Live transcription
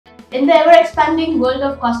In the ever-expanding world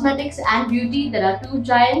of cosmetics and beauty, there are two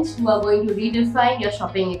giants who are going to redefine your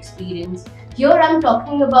shopping experience. Here I'm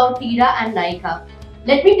talking about Tira and Nykaa.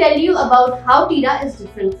 Let me tell you about how Tira is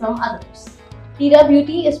different from others. Tira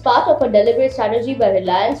Beauty is part of a deliberate strategy by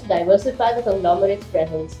Reliance to diversify the conglomerate's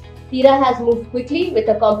presence. Tira has moved quickly with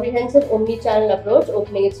a comprehensive omni-channel approach,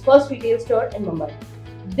 opening its first retail store in Mumbai.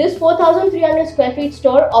 This 4,300 square feet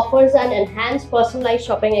store offers an enhanced personalized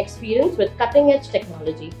shopping experience with cutting-edge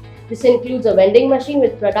technology. This includes a vending machine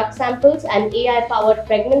with product samples, an AI-powered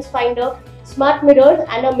fragrance finder, smart mirrors,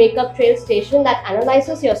 and a makeup trail station that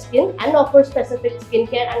analyzes your skin and offers specific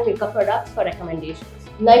skincare and makeup products for recommendations.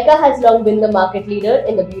 Nykaa has long been the market leader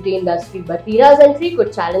in the beauty industry, but Tira's entry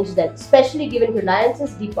could challenge them, especially given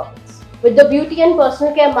Reliance's deep pockets. With the beauty and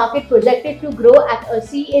personal care market projected to grow at a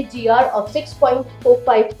CAGR of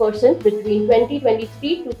 6.45% between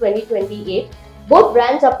 2023 to 2028, both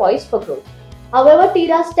brands are poised for growth. However,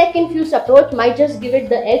 Tira's tech-infused approach might just give it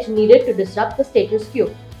the edge needed to disrupt the status quo.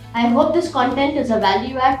 I hope this content is a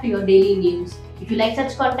value add to your daily news. If you like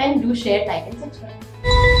such content, do share, like and subscribe.